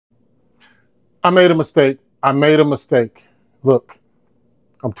I made a mistake. I made a mistake. Look,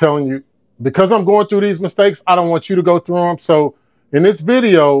 I'm telling you, because I'm going through these mistakes, I don't want you to go through them. So in this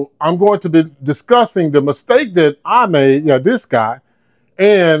video, I'm going to be discussing the mistake that I made, this guy,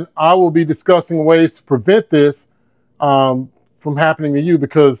 and I will be discussing ways to prevent this from happening to you.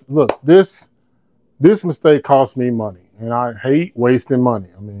 Because look, this mistake cost me money, and I hate wasting money.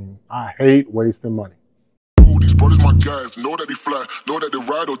 I mean, I hate wasting money. These brothers my guys, know that they fly, know that they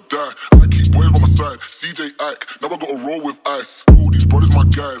ride or die. I keep boys by my side, CJ Ike, now I gotta roll with ice. These brothers my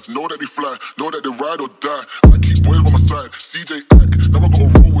guys, know that they fly, know that they ride or die. I keep boys by my side, CJ Ike, now I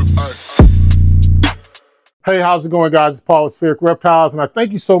gotta roll with ice. Hey, how's it going, guys? It's Paul with Spheric Reptiles, and I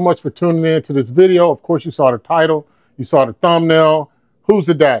thank you so much for tuning in to this video. Of course, you saw the title, you saw the thumbnail, who's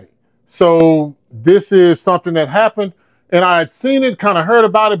the daddy? So this is something that happened, and I had seen it, kind of heard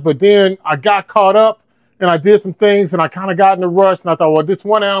about it, but then I got caught up and I did some things and I kind of got in a rush, and I thought, well, this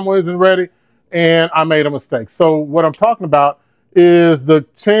one animal isn't ready, and I made a mistake. So what I'm talking about is the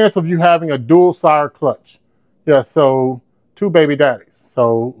chance of you having a dual sire clutch. Yeah, so two baby daddies.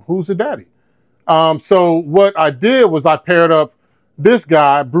 So who's the daddy? So what I did was I paired up this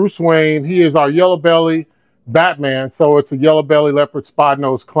guy, Bruce Wayne. He is our yellow belly Batman. So it's a yellow belly leopard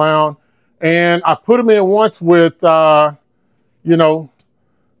spotnose clown. And I put him in once with,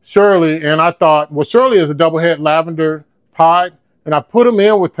 Shirley, and I thought, well, Shirley is a double head lavender pied, and I put him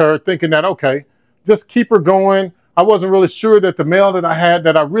in with her thinking that, okay, just keep her going. I wasn't really sure that the male that I had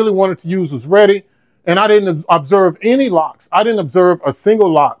that I really wanted to use was ready, and I didn't observe any locks. I didn't observe a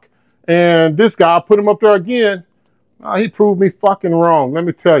single lock. And this guy, I put him up there again. He proved me fucking wrong, let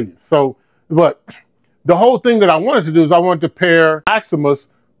me tell you. So, but the whole thing that I wanted to do is I wanted to pair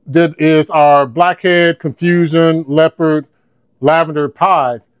Maximus, that is our blackhead, confusion, leopard, lavender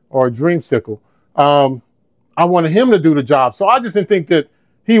pied, or dreamsicle. I wanted him to do the job. So I just didn't think that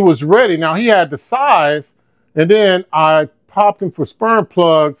he was ready. Now, he had the size, and then I popped him for sperm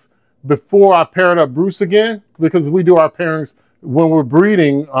plugs before I paired up Bruce again, because we do our pairings when we're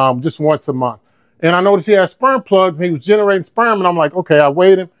breeding just once a month. And I noticed he had sperm plugs, and he was generating sperm, and I'm like, okay, I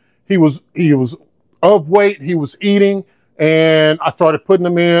weighed him. He was of weight, he was eating, and I started putting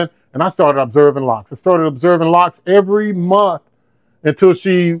him in, and I started observing locks. I started observing locks every month until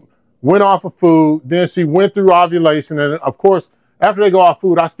she went off of food. Then she went through ovulation. And of course, after they go off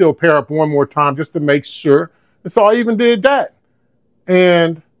food, I still pair up one more time just to make sure. And so I even did that.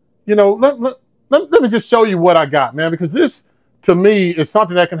 And, let me just show you what I got, man, because this, to me, is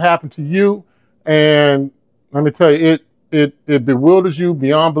something that can happen to you. And let me tell you, it bewilders you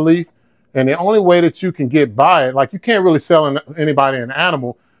beyond belief. And the only way that you can get by it, like, you can't really sell anybody an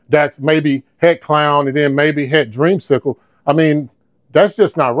animal that's maybe het clown and then maybe het dreamsicle. I mean, that's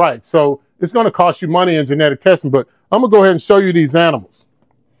just not right. So it's going to cost you money in genetic testing, but I'm going to go ahead and show you these animals.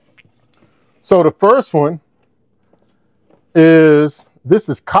 So the first one is, this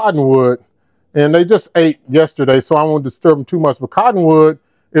is Cottonwood, and they just ate yesterday, so I won't disturb them too much. But Cottonwood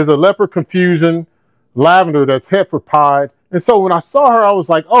is a leopard confusion lavender that's Heifer pied. And so when I saw her, I was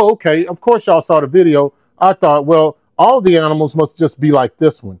like, oh, okay, of course y'all saw the video. I thought, well, all the animals must just be like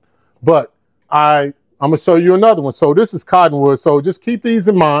this one. But I'm going to show you another one. So this is Cottonwood. So just keep these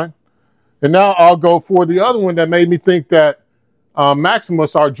in mind. And now I'll go for the other one that made me think that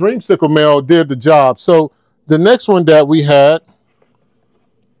Maximus, our dreamsicle male, did the job. So the next one that we had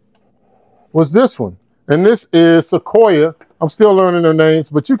was this one. And this is Sequoia. I'm still learning their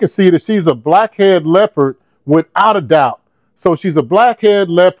names, but you can see that she's a blackhead leopard without a doubt. So she's a blackhead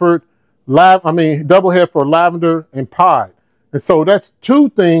leopard, double head for lavender and pied. And so that's two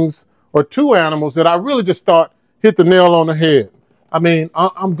things, or two animals that I really just thought hit the nail on the head. I mean,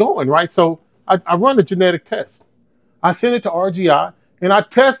 I'm going, right? So I run the genetic test. I send it to RGI, and I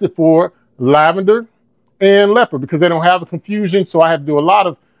test it for lavender and leopard because they don't have a confusion. So I had to do a lot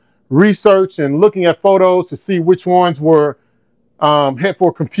of research and looking at photos to see which ones were het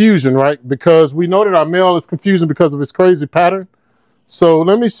for confusion, right? Because we know that our male is confusing because of his crazy pattern. So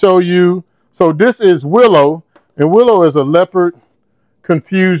let me show you. So this is Willow, and Willow is a leopard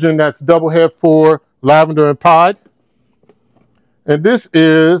confusion that's double head for lavender and pied. And this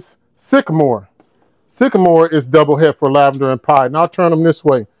is Sycamore. Sycamore is double head for lavender and pied. Now I'll turn them this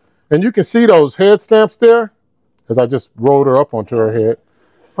way. And you can see those head stamps there, as I just rolled her up onto her head.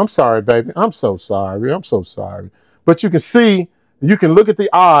 I'm sorry, baby. I'm so sorry. I'm so sorry. But you can see, you can look at the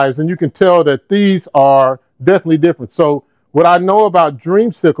eyes, and you can tell that these are definitely different. So what I know about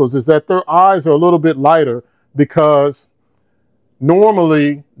dreamsicles is that their eyes are a little bit lighter because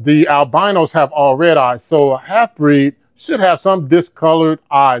normally the albinos have all red eyes. So a half-breed should have some discolored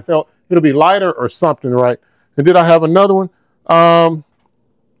eyes. It'll be lighter or something, right? And did I have another one?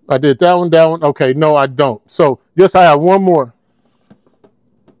 I did that one, that one. Okay, no, I don't. So yes, I have one more.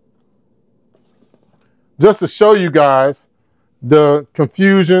 Just to show you guys the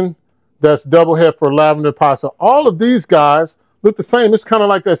confusion that's double head for lavender pie. So all of these guys look the same. It's kind of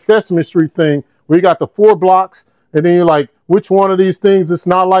like that Sesame Street thing where you got the 4 blocks and then you're like, which one of these things is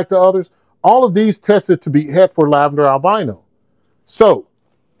not like the others? All of these tested to be head for lavender albino. So,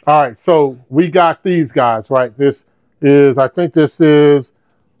 all right, so we got these guys, right? This is, I think this is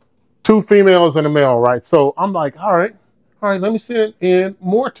 2 females and a male, right? So I'm like, all right, let me send in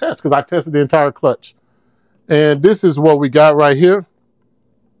more tests because I tested the entire clutch. And this is what we got right here.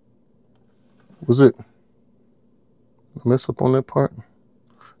 Was it? Did I mess up on that part?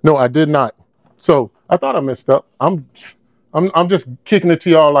 No, I did not. So I thought I messed up. I'm just kicking it to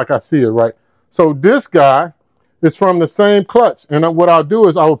y'all like I see it, right? So this guy is from the same clutch. And what I'll do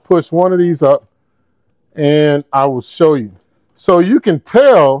is I will push one of these up and I will show you. So you can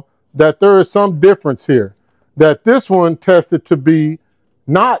tell that there is some difference here. That this one tested to be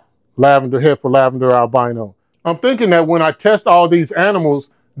not lavender head for lavender albino. I'm thinking that when I test all these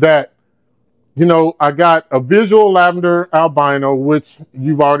animals that, you know, I got a visual lavender albino, which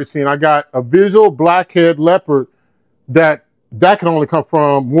you've already seen. I got a visual blackhead leopard that can only come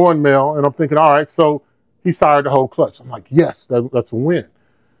from 1 male. And I'm thinking, all right, so he sired the whole clutch. I'm like, yes, that's a win.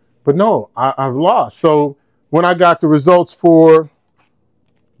 But no, I've lost. So when I got the results for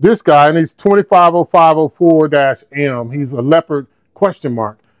this guy, and he's 250504-M, he's a leopard ?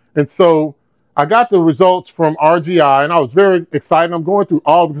 And so I got the results from RGI, and I was very excited. I'm going through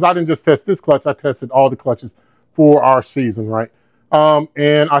all, because I didn't just test this clutch, I tested all the clutches for our season, right?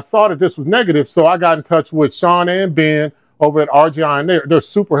 And I saw that this was negative, so I got in touch with Sean and Ben over at RGI, and they're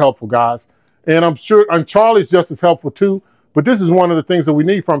super helpful guys. And I'm sure, and Charlie's just as helpful too, but this is one of the things that we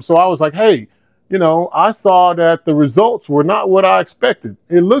need from. So I was like, hey, you know, I saw that the results were not what I expected.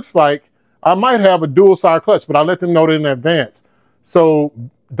 It looks like I might have a dual sire clutch, but I let them know that in advance. So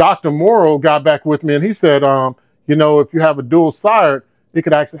Dr. Morrow got back with me and he said, you know, if you have a dual sire, it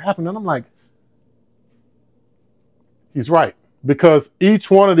could actually happen. And I'm like, he's right. Because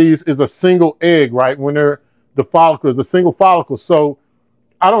each one of these is a single egg, right? When the follicle is a single follicle. So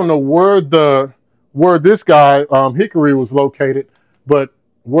I don't know where this guy, Hickory, was located, but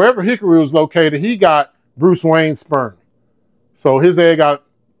wherever Hickory was located, he got Bruce Wayne's sperm. So his egg got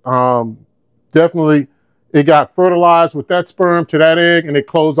definitely, it got fertilized with that sperm to that egg and it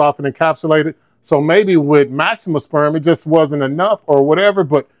closed off and encapsulated. So maybe with Maxima sperm, it just wasn't enough or whatever.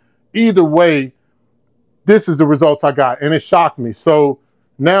 But either way, this is the results I got and it shocked me. So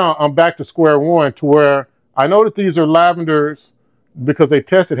now I'm back to square one to where I know that these are lavenders because they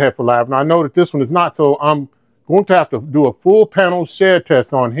tested head for lavender. I know that this one is not. So I'm going to have to do a full panel shed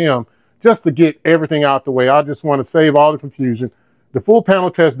test on him just to get everything out the way. I just want to save all the confusion. The full panel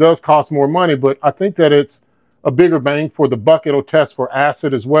test does cost more money, but I think that it's a bigger bang for the buck. It'll test for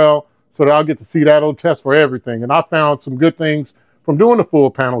acid as well, so that I'll get to see that. It'll test for everything. And I found some good things from doing the full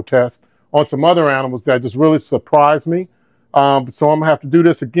panel test on some other animals that just really surprised me. So I'm gonna have to do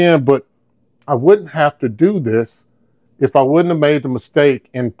this again, but I wouldn't have to do this if I wouldn't have made the mistake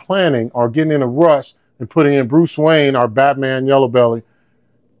in planning or getting in a rush and putting in Bruce Wayne, our Batman Yellow Belly,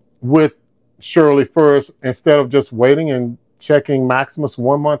 with Shirley first, instead of just waiting and checking Maximus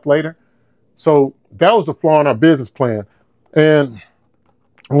 1 month later. So that was a flaw in our business plan. And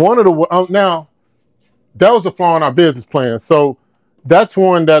one of the, now, that was a flaw in our business plan. So that's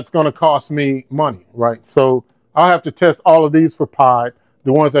one that's going to cost me money, right? So I'll have to test all of these for pied,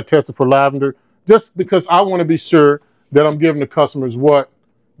 the ones that tested for lavender, just because I want to be sure that I'm giving the customers what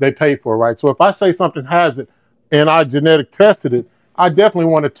they pay for, right? So if I say something has it and I genetic tested it, I definitely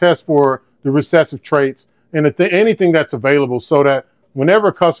want to test for the recessive traits and anything that's available so that whenever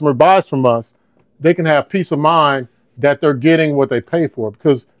a customer buys from us, they can have peace of mind that they're getting what they pay for,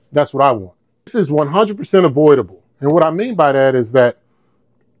 because that's what I want. This is 100% avoidable. And what I mean by that is that,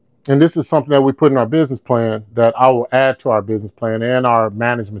 and this is something that we put in our business plan that I will add to our business plan and our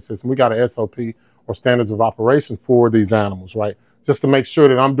management system. We got an SOP, or standards of operation, for these animals, right? Just to make sure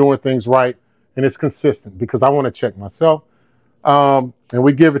that I'm doing things right and it's consistent, because I want to check myself. And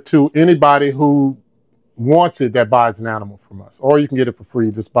we give it to anybody who wants it that buys an animal from us, or you can get it for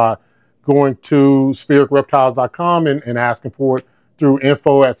free just by going to sphericreptiles.com and asking for it through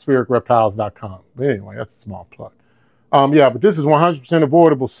info@sphericreptiles.com. But anyway, that's a small plug. Yeah, but this is 100%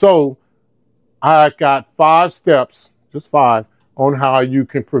 avoidable. So I got 5 steps, just 5, on how you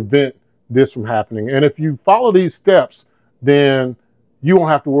can prevent this from happening. And if you follow these steps, then you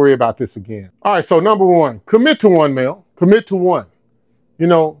won't have to worry about this again. All right, so number 1, commit to 1 male. Commit to 1. You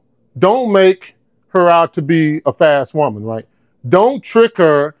know, don't make her out to be a fast woman, right? Don't trick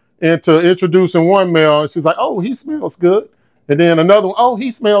her into introducing one male, and she's like, oh, he smells good. And then another one, oh,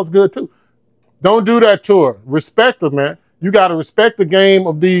 he smells good too. Don't do that to her. Respect her, man. You got to respect the game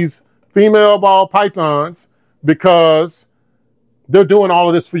of these female ball pythons because they're doing all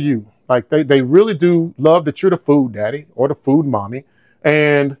of this for you. Like they really do love that you're the food daddy or the food mommy.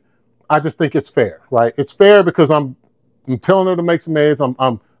 And I just think it's fair, right? It's fair because I'm telling her to make some eggs.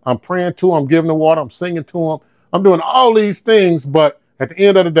 I'm praying to her. I'm giving her water. I'm singing to them. I'm doing all these things, but at the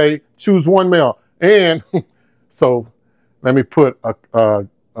end of the day, choose one male. And so let me put a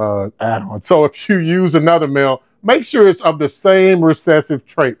add-on. So if you use another male, make sure it's of the same recessive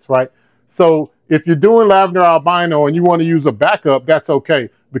traits, right? So if you're doing lavender albino and you want to use a backup, that's okay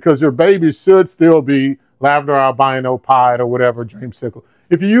because your baby should still be lavender albino, pied, or whatever, dreamsicle.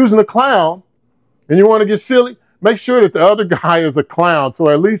 If you're using a clown and you want to get silly, make sure that the other guy is a clown. So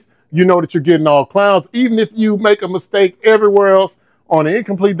at least you know that you're getting all clowns, even if you make a mistake everywhere else on the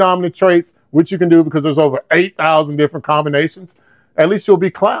incomplete dominant traits, which you can do because there's over 8,000 different combinations. At least you'll be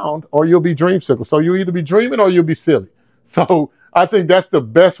clowned or you'll be dreamsicle. So you'll either be dreaming or you'll be silly. So I think that's the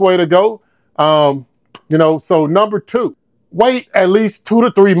best way to go. You know, so number 2, wait at least 2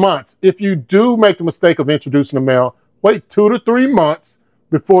 to 3 months. If you do make the mistake of introducing a male, wait 2 to 3 months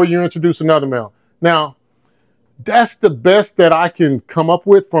before you introduce another male. Now, that's the best that I can come up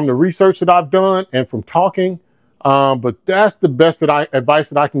with from the research that I've done and from talking. But that's the best advice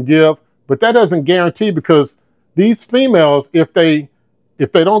that I can give. But that doesn't guarantee because these females, if they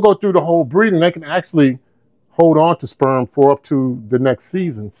don't go through the whole breeding, they can actually hold on to sperm for up to the next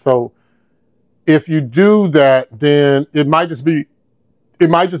season. So if you do that, then it might just be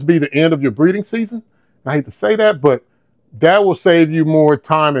the end of your breeding season. I hate to say that, but that will save you more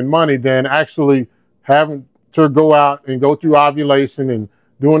time and money than actually having to go out and go through ovulation and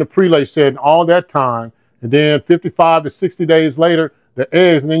doing the prelay shed and all that time. And then 55 to 60 days later, the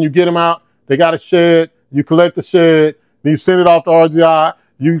eggs, and then you get them out, they got a shed, you collect the shed, then you send it off to RGI,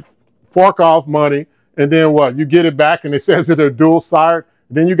 you fork off money, and then what? You get it back and it says that they're dual sired,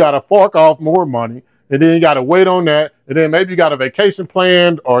 and then you got to fork off more money, and then you got to wait on that, and then maybe you got a vacation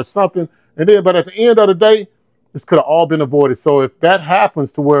planned or something, and then, but at the end of the day, this could have all been avoided. So if that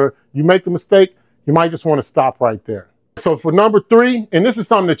happens to where you make the mistake, you might just want to stop right there. So for number 3, and this is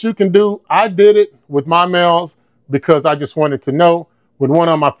something that you can do, I did it with my males because I just wanted to know. With one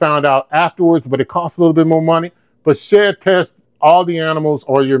of them, I found out afterwards, but it costs a little bit more money. But shed test all the animals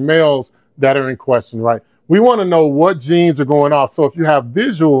or your males that are in question, right? We want to know what genes are going off. So if you have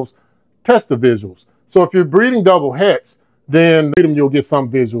visuals, test the visuals. So if you're breeding double hets, then you'll get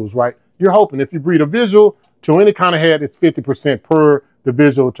some visuals, right? You're hoping if you breed a visual to any kind of head, it's 50% per the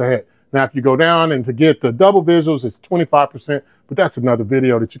visual to head. Now, if you go down and to get the double visuals, it's 25%, but that's another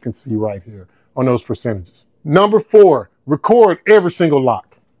video that you can see right here on those percentages. Number 4, record every single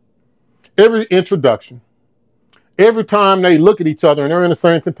lock, every introduction, every time they look at each other and they're in the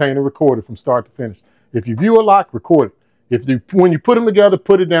same container, record it from start to finish. If you view a lock, record it. When you put them together,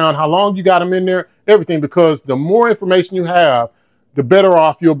 put it down, how long you got them in there, everything, because the more information you have, the better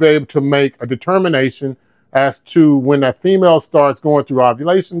off you'll be able to make a determination as to when that female starts going through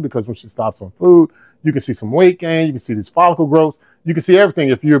ovulation, because when she stops on food, you can see some weight gain, you can see these follicle growths, you can see everything.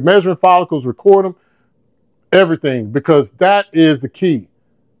 If you're measuring follicles, record them, everything, because that is the key.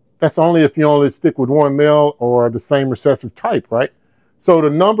 That's only if you only stick with one male or the same recessive type, right? So the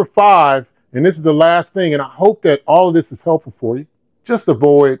number 5, and this is the last thing, and I hope that all of this is helpful for you, just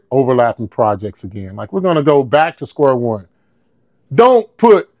avoid overlapping projects again. Like we're gonna go back to square one. Don't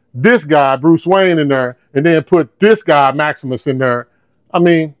put this guy, Bruce Wayne, in there, and then put this guy, Maximus, in there. I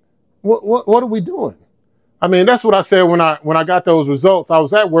mean, what are we doing? I mean, that's what I said when I got those results. I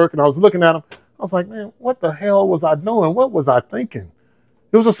was at work and I was looking at them. I was like, man, what the hell was I doing? What was I thinking?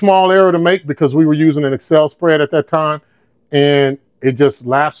 It was a small error to make because we were using an Excel spread at that time, and it just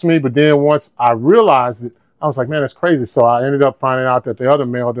lapsed me. But then once I realized it, I was like, man, that's crazy. So I ended up finding out that the other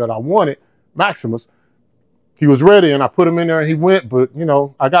male that I wanted, Maximus, he was ready, and I put him in there and he went, but you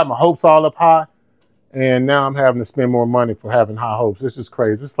know, I got my hopes all up high, and now I'm having to spend more money for having high hopes. This is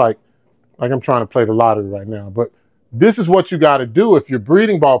crazy. It's like I'm trying to play the lottery right now. But this is what you got to do if you're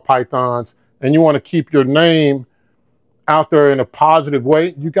breeding ball pythons and you want to keep your name out there in a positive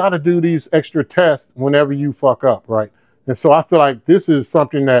way. You got to do these extra tests whenever you fuck up, right? And so I feel like this is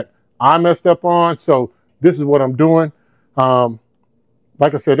something that I messed up on. So this is what I'm doing. Like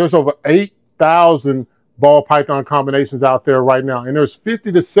I said, there's over 8,000 ball python combinations out there right now, and there's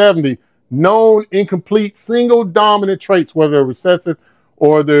 50 to 70 known incomplete single dominant traits, whether they're recessive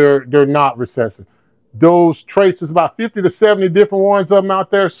or they're not recessive. Those traits, is about 50 to 70 different ones of them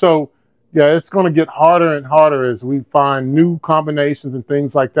out there. So yeah, it's going to get harder and harder as we find new combinations and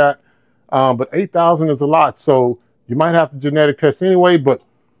things like that. But 8,000 is a lot, so you might have to genetic test anyway. But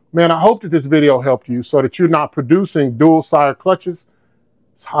man, I hope that this video helped you so that you're not producing dual sire clutches.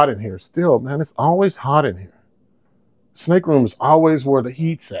 It's hot in here still, man. It's always hot in here. Snake room is always where the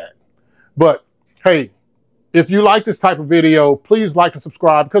heat's at. But hey, if you like this type of video, please like and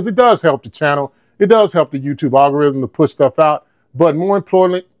subscribe, because it does help the channel. It does help the YouTube algorithm to push stuff out. But more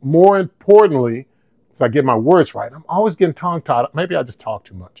importantly, so I get my words right, I'm always getting tongue-tied. Maybe I just talk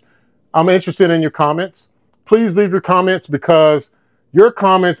too much. I'm interested in your comments. Please leave your comments, because your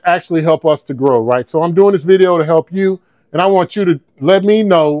comments actually help us to grow, right? So I'm doing this video to help you, and I want you to let me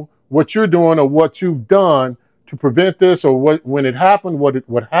know what you're doing or what you've done to prevent this, or when it happened,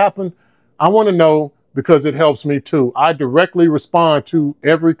 what happened. I want to know, because it helps me too. I directly respond to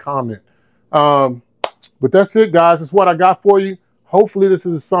every comment. But that's it, guys. It's what I got for you. Hopefully this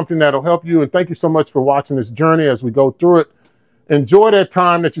is something that'll help you, and thank you so much for watching this journey as we go through it. Enjoy that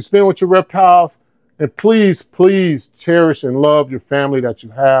time that you spend with your reptiles, and please, please cherish and love your family that you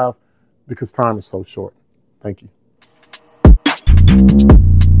have, because time is so short. Thank you.